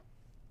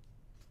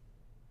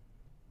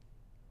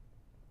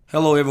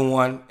Hello,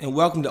 everyone, and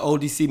welcome to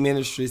ODC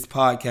Ministries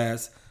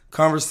podcast,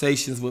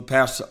 Conversations with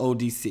Pastor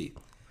ODC.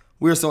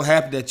 We are so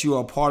happy that you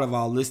are a part of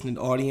our listening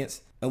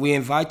audience, and we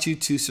invite you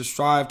to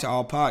subscribe to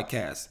our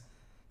podcast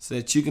so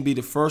that you can be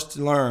the first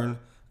to learn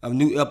of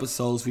new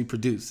episodes we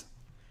produce.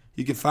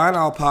 You can find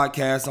our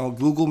podcast on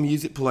Google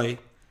Music Play,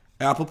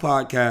 Apple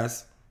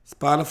Podcasts,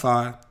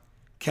 Spotify,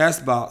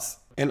 Castbox,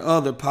 and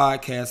other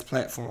podcast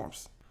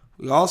platforms.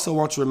 We also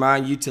want to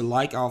remind you to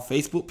like our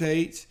Facebook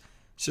page,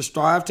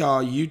 subscribe to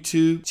our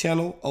YouTube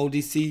channel,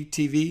 ODC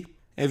TV,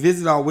 and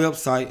visit our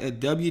website at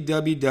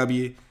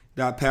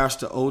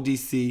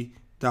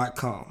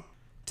www.pastorodc.com.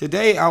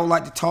 Today, I would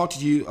like to talk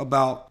to you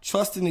about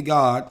trusting the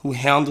God who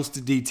handles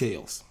the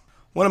details.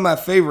 One of my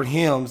favorite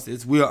hymns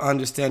is We'll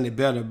Understand It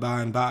Better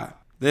By and By.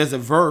 There's a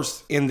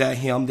verse in that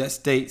hymn that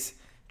states,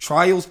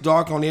 "Trials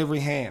dark on every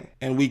hand,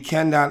 and we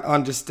cannot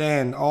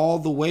understand all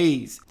the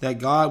ways that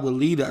God will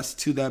lead us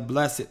to that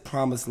blessed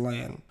promised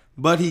land.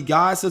 But He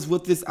guides us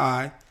with His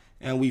eye,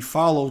 and we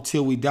follow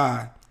till we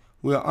die.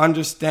 We'll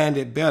understand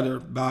it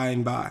better by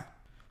and by."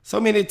 So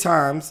many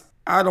times,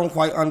 I don't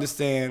quite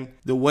understand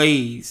the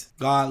ways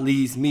God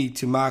leads me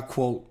to my,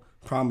 quote,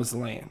 promised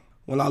land.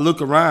 When I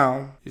look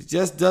around, it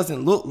just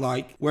doesn't look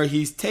like where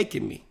He's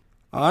taking me.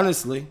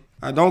 Honestly,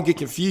 I don't get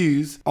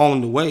confused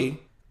on the way.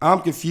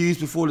 I'm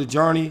confused before the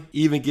journey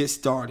even gets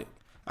started.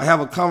 I have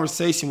a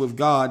conversation with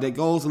God that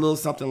goes a little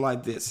something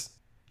like this.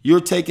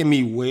 You're taking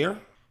me where?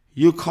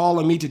 You're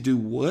calling me to do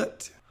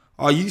what?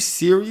 Are you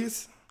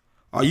serious?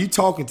 Are you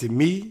talking to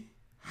me?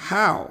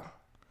 How?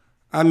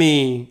 I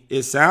mean,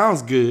 it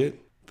sounds good,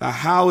 but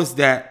how is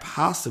that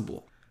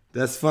possible?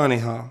 That's funny,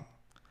 huh?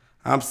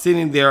 I'm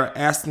sitting there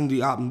asking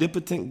the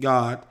omnipotent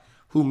God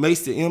who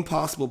makes the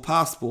impossible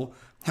possible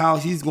how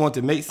He's going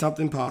to make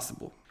something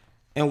possible.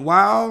 And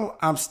while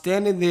I'm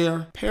standing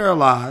there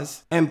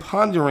paralyzed and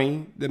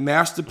pondering the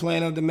master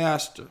plan of the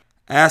master,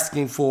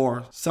 asking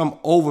for some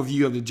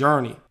overview of the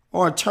journey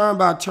or a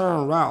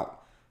turn-by-turn route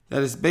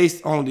that is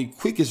based on the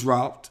quickest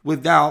route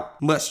without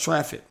much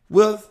traffic,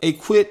 with a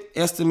quick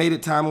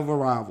estimated time of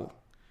arrival.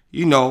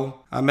 You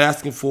know, I'm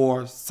asking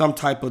for some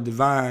type of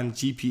divine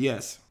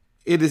GPS.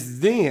 It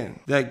is then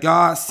that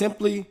God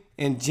simply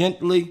and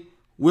gently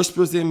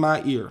whispers in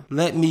my ear,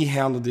 "Let me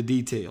handle the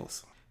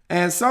details."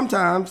 And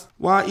sometimes,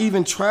 while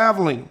even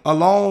traveling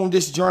along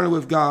this journey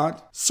with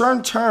God,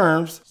 certain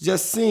terms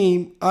just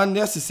seem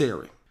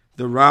unnecessary.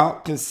 The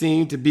route can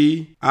seem to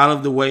be out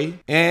of the way,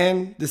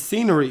 and the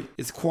scenery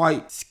is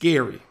quite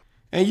scary.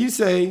 And you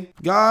say,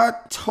 "God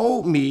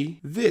told me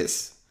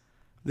this,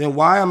 then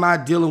why am I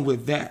dealing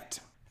with that?"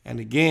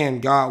 And again,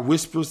 God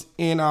whispers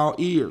in our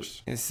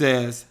ears and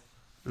says,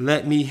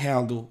 "Let me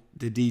handle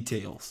the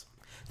details."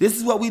 This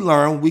is what we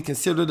learn when we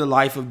consider the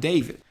life of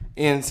David.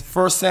 In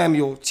 1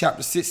 Samuel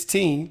chapter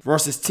 16,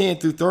 verses 10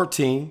 through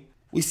 13,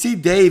 we see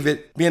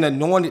David being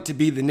anointed to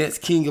be the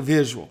next king of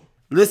Israel.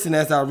 Listen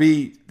as I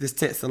read this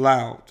text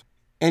aloud.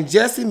 "And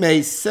Jesse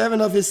made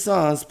 7 of his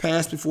sons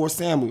pass before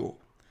Samuel.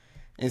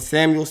 And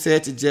Samuel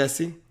said to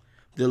Jesse,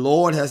 'The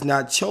Lord has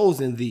not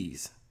chosen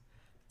these.'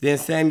 Then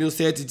Samuel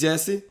said to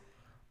Jesse,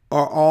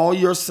 'Are all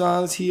your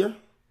sons here?'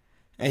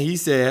 And he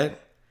said,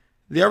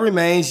 'There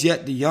remains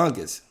yet the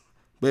youngest,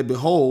 but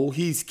behold,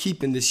 he's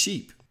keeping the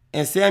sheep.'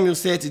 And Samuel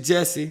said to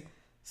Jesse,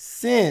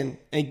 'Send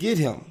and get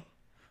him,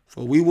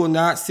 for we will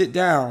not sit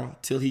down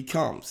till he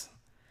comes.'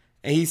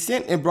 And he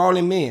sent and brought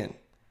him in.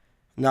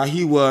 Now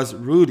he was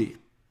ruddy,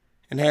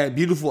 and had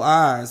beautiful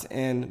eyes,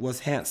 and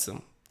was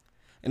handsome.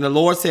 And the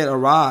Lord said,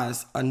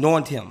 'Arise,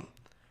 anoint him,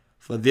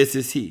 for this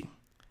is he.'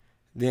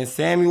 Then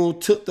Samuel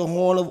took the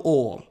horn of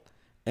oil,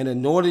 and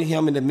anointed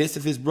him in the midst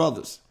of his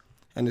brothers.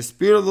 And the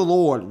Spirit of the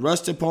Lord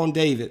rushed upon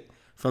David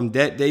from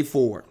that day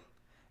forward.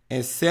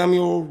 And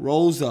Samuel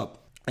rose up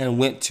and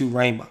went to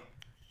Ramah."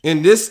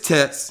 In this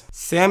text,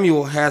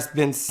 Samuel has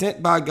been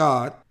sent by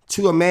God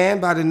to a man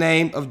by the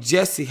name of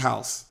Jesse's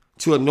house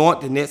to anoint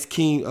the next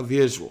king of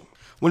Israel.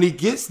 When he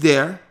gets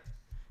there,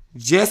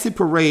 Jesse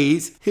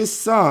parades his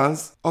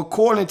sons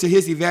according to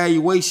his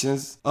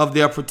evaluations of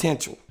their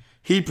potential.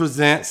 He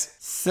presents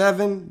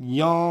 7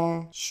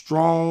 young,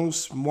 strong,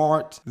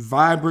 smart,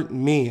 vibrant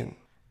men.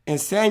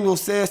 And Samuel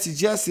says to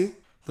Jesse,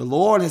 "The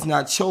Lord has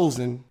not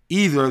chosen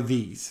either of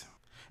these."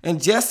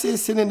 And Jesse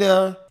is sitting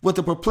there with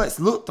a perplexed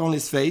look on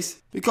his face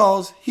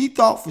because he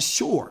thought for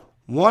sure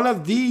one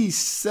of these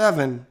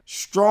 7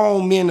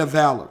 strong men of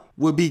valor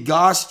would be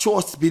God's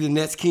choice to be the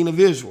next king of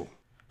Israel.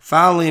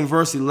 Finally, in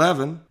verse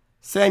 11,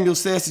 Samuel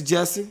says to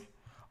Jesse,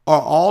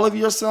 "Are all of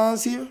your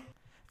sons here?"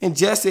 And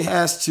Jesse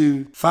has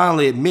to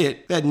finally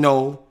admit that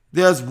no,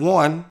 there's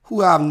one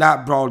who I have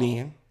not brought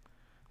in.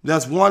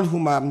 There's one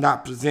whom I have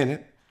not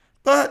presented,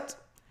 but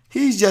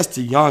he's just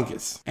the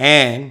youngest,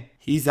 and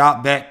he's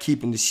out back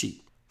keeping the sheep.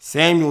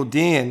 Samuel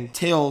then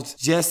tells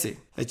Jesse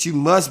that you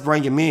must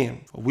bring him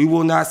in, for we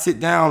will not sit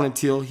down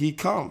until he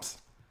comes.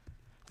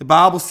 The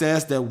Bible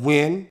says that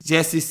when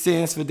Jesse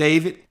sends for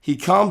David, he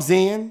comes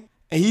in,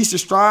 and he's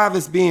described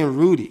as being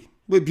ruddy,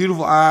 with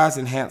beautiful eyes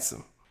and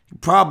handsome. He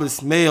probably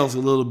smells a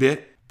little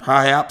bit,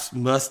 perhaps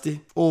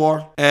musty,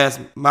 or as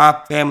my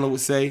family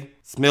would say,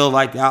 smell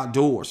like the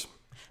outdoors.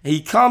 And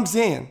he comes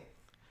in,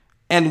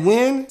 and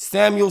when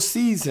Samuel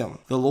sees him,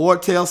 the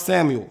Lord tells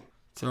Samuel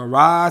to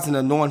arise and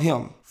anoint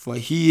him, for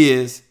he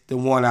is the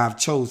one I've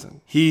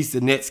chosen. He's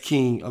the next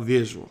king of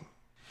Israel.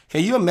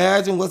 Can you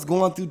imagine what's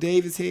going through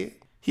David's head?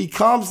 He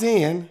comes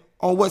in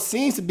on what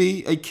seems to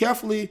be a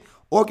carefully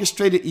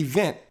orchestrated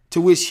event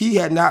to which he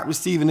had not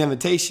received an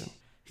invitation.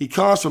 He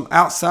comes from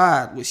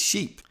outside with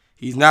sheep.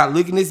 He's not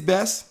looking his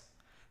best,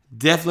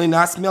 definitely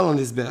not smelling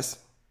his best.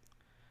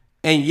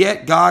 And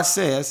yet God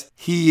says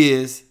he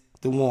is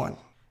the one.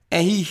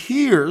 And he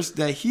hears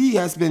that he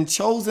has been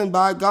chosen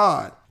by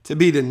God to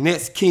be the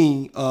next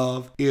king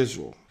of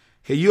Israel.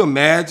 Can you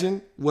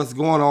imagine what's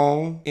going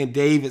on in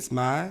David's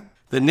mind?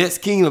 The next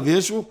king of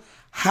Israel?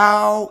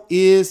 How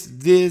is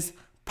this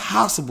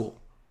possible?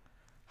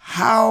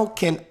 How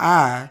can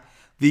I,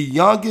 the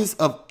youngest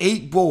of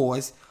 8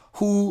 boys,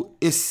 who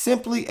is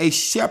simply a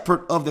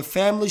shepherd of the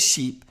family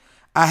sheep,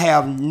 I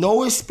have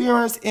no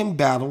experience in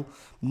battle,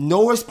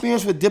 no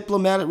experience with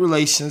diplomatic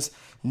relations,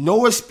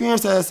 no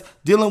experience as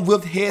dealing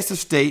with heads of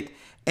state,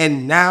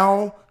 and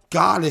now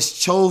God has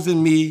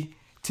chosen me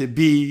to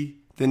be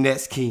the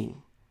next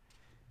king.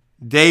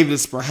 David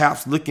is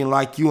perhaps looking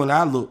like you and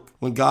I look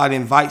when God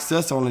invites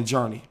us on a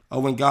journey,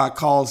 or when God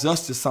calls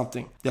us to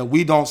something that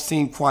we don't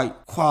seem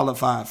quite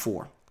qualified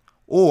for,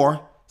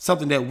 or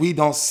something that we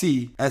don't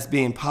see as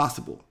being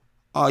possible.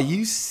 Are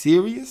you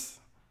serious?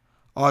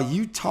 Are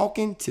you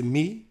talking to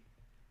me?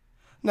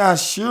 Now,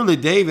 surely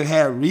David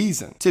had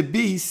reason to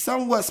be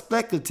somewhat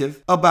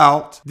speculative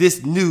about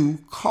this new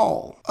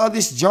call, or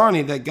this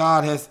journey that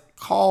God has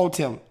called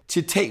him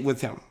to take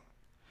with him.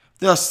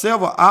 There are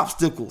several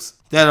obstacles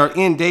that are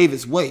in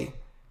David's way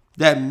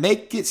that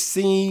make it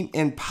seem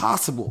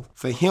impossible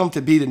for him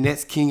to be the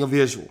next king of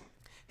Israel.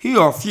 Here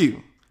are a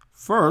few.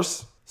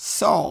 First,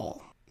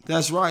 Saul.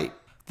 That's right.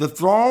 The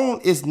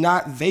throne is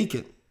not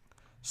vacant.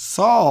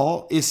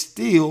 Saul is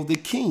still the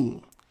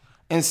king.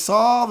 And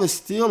Saul is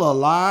still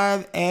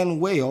alive and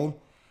well.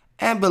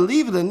 And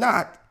believe it or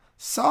not,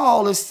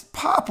 Saul is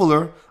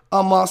popular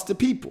amongst the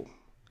people.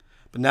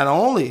 But not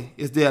only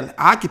is there an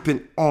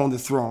occupant on the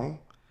throne,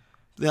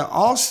 there are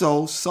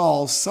also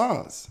Saul's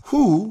sons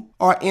who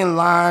are in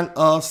line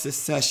of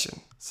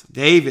succession. So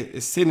David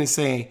is sitting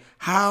saying,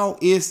 how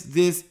is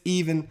this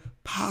even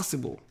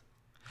possible?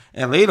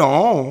 And later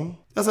on,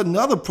 there's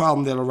another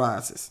problem that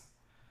arises.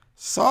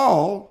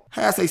 Saul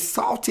has a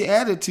salty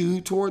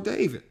attitude toward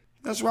David.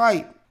 That's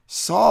right.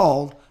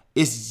 Saul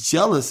is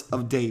jealous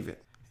of David.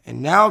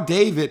 And now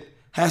David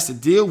has to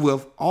deal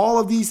with all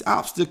of these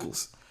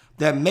obstacles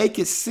that make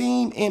it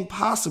seem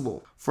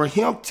impossible for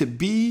him to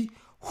be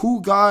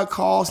who God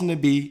calls him to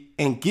be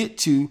and get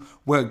to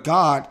where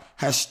God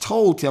has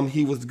told him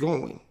he was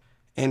going.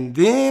 And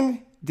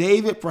then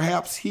David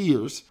perhaps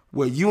hears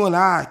where you and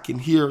I can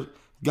hear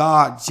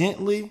God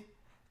gently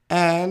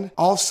and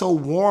also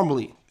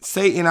warmly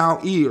say in our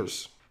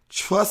ears,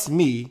 trust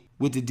me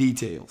with the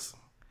details.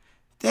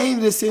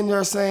 David is sitting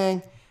there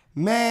saying,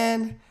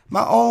 man,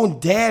 my own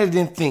daddy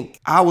didn't think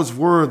I was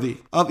worthy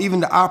of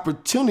even the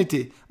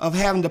opportunity of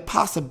having the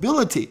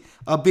possibility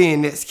of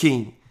being next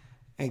king.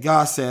 And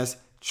God says,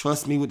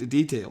 trust me with the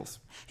details.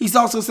 He's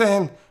also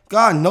saying,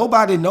 God,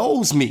 nobody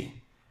knows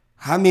me.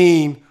 I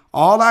mean,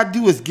 all I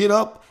do is get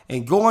up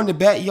and go in the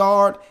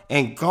backyard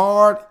and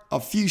guard a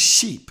few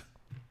sheep.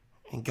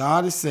 And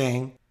God is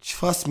saying,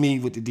 trust me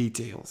with the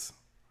details.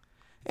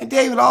 And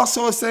David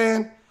also is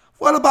saying,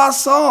 what about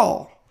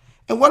Saul?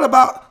 And what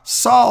about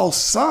Saul's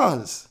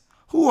sons,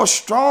 who are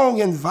strong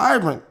and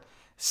vibrant?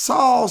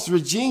 Saul's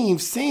regime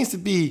seems to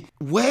be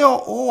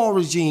well-oiled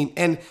regime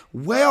and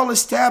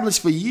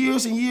well-established for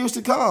years and years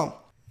to come.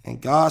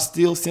 And God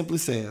still simply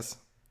says,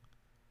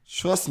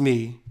 trust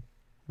me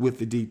with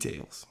the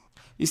details.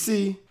 You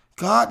see,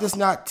 God does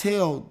not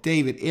tell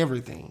David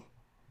everything.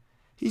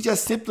 He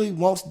just simply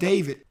wants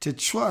David to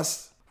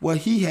trust what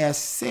he has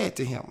said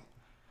to him,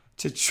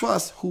 to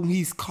trust whom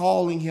he's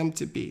calling him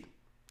to be.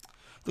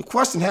 The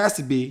question has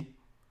to be,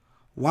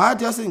 why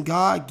doesn't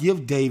God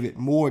give David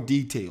more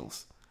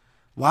details?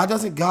 Why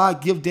doesn't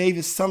God give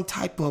David some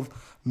type of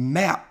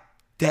map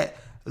that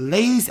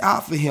lays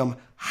out for him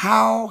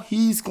how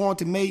he's going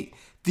to make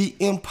the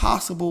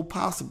impossible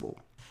possible?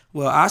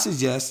 Well, I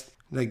suggest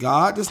that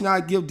God does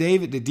not give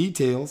David the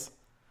details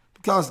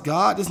because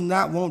God does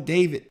not want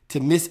David to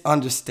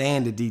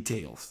misunderstand the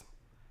details.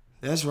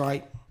 That's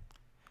right.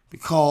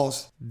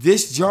 Because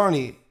this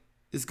journey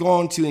is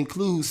going to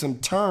include some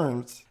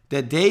terms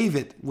that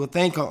David will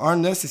think are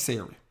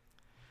unnecessary.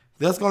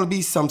 There's going to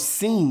be some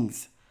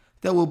scenes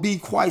that will be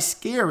quite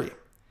scary,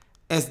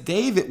 as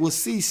David will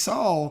see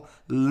Saul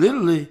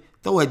literally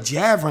throw a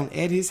javelin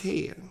at his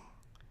head.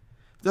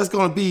 There's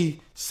going to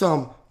be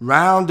some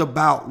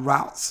roundabout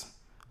routes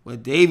where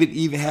David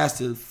even has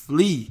to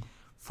flee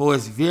for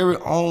his very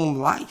own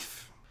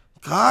life.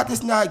 God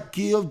does not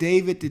give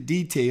David the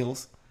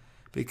details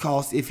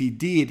because if he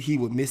did, he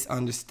would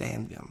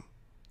misunderstand them.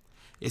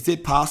 Is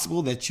it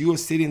possible that you are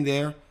sitting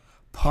there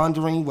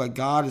pondering what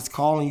God is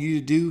calling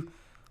you to do,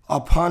 or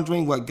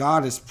pondering what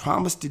God has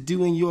promised to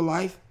do in your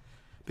life,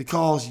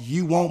 because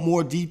you want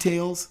more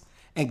details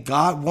and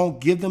God won't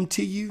give them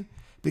to you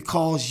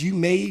because you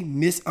may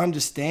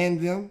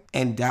misunderstand them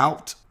and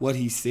doubt what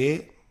he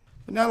said?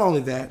 But not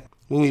only that,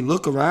 when we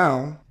look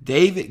around,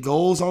 David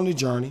goes on the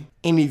journey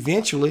and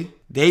eventually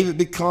David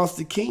becomes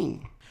the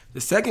king.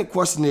 The second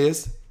question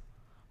is,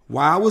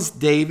 why was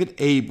David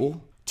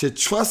able to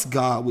trust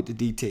God with the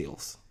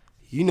details?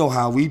 You know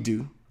how we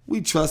do.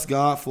 We trust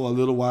God for a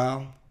little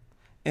while,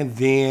 and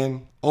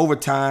then over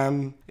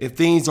time, if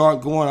things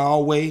aren't going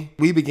our way,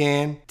 we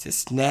began to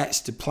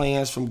snatch the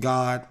plans from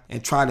God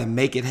and try to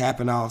make it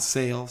happen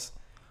ourselves.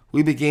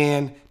 We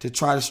began to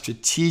try to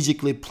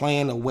strategically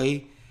plan a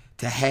way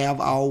to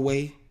have our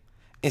way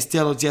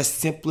instead of just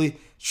simply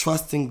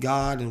trusting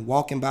God and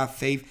walking by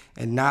faith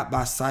and not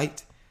by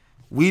sight.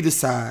 We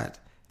decide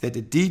that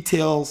the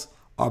details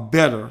are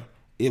better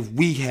if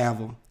we have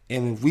them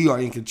and if we are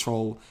in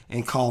control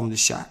and calling the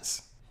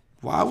shots.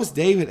 Why was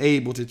David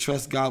able to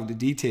trust God with the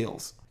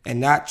details and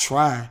not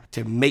try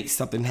to make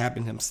something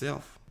happen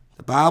himself?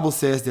 The Bible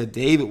says that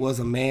David was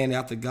a man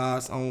after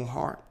God's own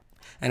heart.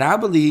 And I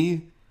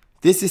believe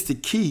this is the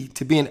key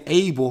to being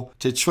able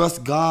to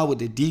trust God with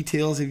the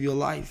details of your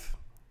life.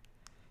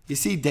 You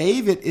see,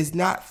 David is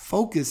not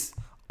focused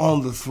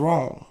on the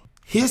throne.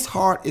 His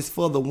heart is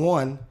for the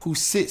one who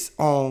sits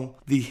on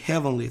the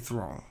heavenly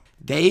throne.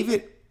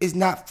 David is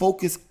not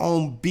focused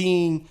on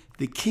being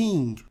the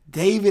king.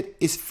 David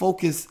is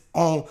focused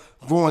on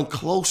growing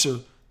closer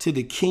to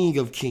the King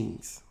of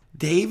Kings.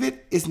 David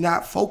is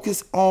not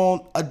focused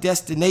on a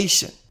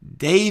destination.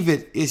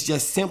 David is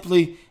just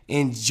simply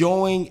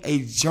enjoying a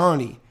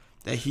journey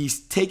that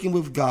he's taken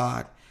with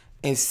God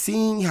and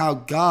seeing how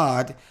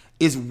God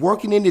is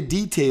working in the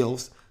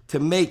details to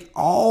make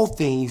all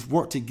things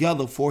work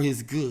together for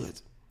his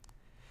good.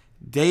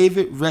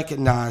 David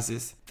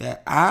recognizes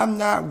that I'm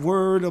not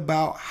worried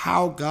about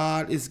how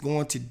God is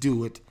going to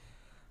do it.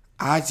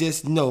 I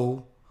just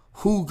know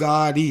who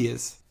God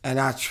is, and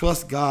I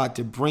trust God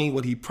to bring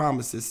what he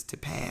promises to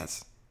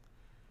pass.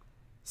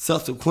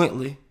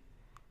 Subsequently,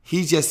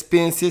 he just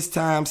spends his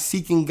time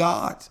seeking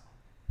God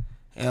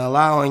and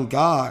allowing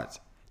God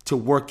to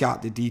work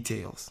out the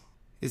details.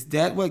 Is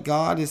that what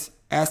God is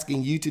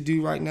asking you to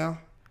do right now?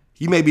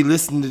 You may be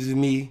listening to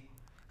me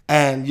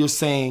and you're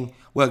saying,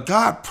 well,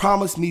 God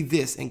promised me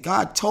this and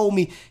God told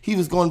me he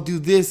was going to do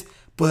this,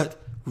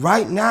 but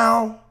right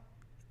now,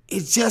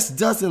 it just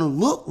doesn't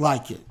look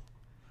like it.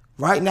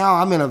 Right now,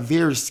 I'm in a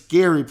very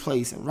scary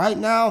place. And right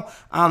now,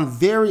 I'm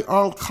very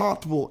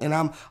uncomfortable. And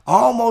I'm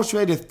almost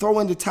ready to throw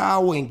in the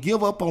towel and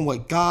give up on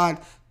what God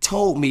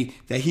told me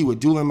that he would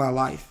do in my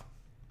life.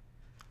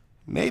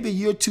 Maybe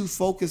you're too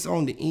focused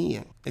on the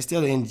end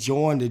instead of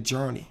enjoying the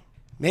journey.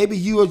 Maybe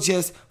you are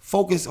just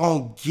focused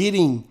on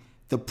getting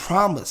the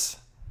promise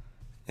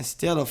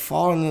instead of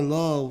falling in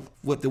love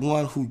with the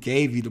one who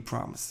gave you the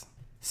promise.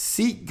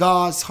 Seek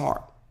God's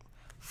heart.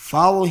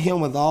 Follow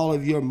him with all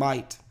of your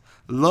might.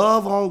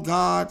 Love on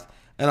God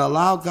and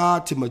allow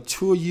God to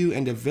mature you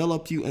and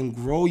develop you and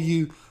grow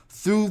you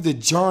through the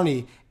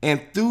journey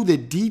and through the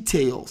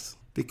details,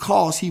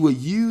 because he will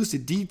use the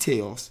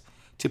details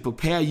to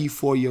prepare you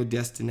for your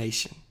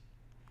destination.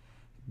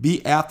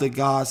 Be after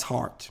God's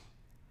heart,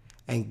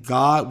 and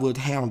God would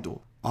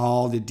handle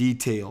all the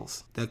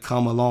details that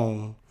come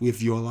along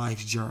with your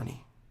life's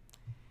journey.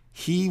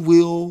 He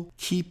will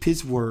keep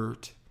his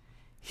word.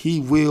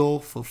 He will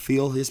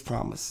fulfill his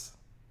promise.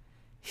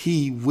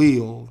 He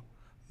will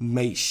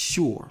make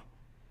sure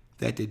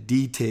that the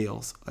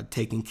details are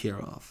taken care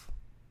of.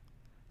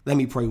 Let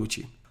me pray with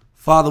you.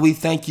 Father, we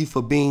thank you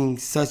for being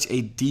such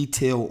a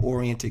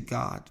detail-oriented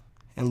God.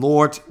 And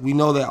Lord, we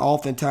know that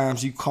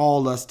oftentimes you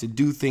call us to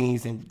do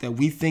things that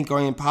we think are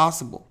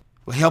impossible.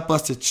 But help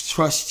us to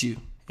trust you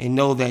and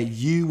know that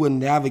you will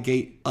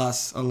navigate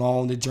us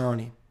along the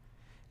journey.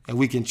 And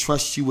we can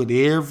trust you with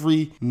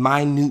every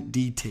minute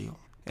detail.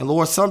 And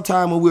Lord,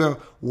 sometime when we're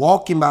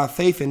walking by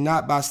faith and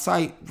not by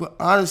sight, we'll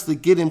honestly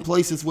get in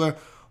places where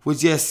we're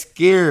just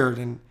scared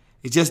and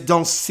it just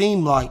don't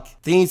seem like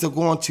things are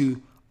going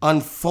to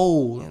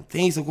unfold and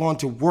things are going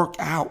to work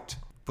out.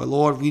 But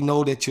Lord, we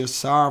know that you're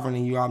sovereign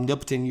and you're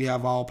omnipotent and you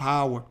have all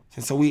power.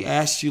 And so we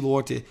ask you,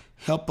 Lord, to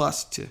help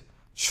us to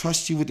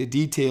trust you with the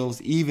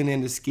details, even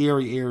in the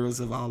scary areas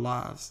of our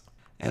lives.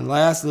 And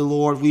lastly,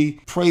 Lord,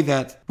 we pray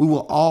that we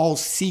will all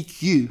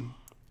seek you,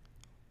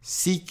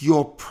 seek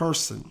your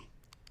person,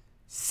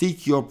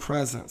 seek your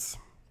presence,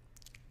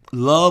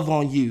 love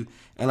on you,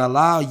 and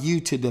allow you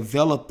to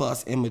develop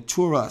us and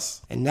mature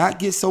us and not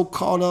get so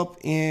caught up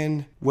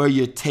in where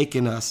you're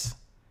taking us,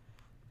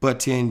 but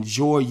to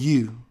enjoy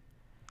you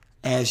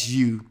as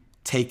you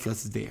take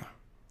us there.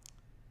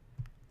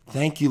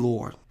 Thank you,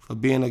 Lord, for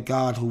being a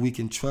God who we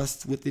can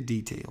trust with the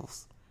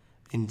details.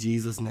 In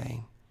Jesus'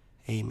 name,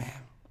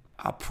 amen.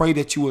 I pray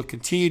that you will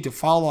continue to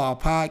follow our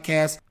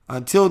podcast.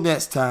 Until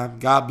next time,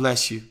 God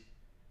bless you.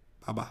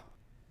 Bye-bye.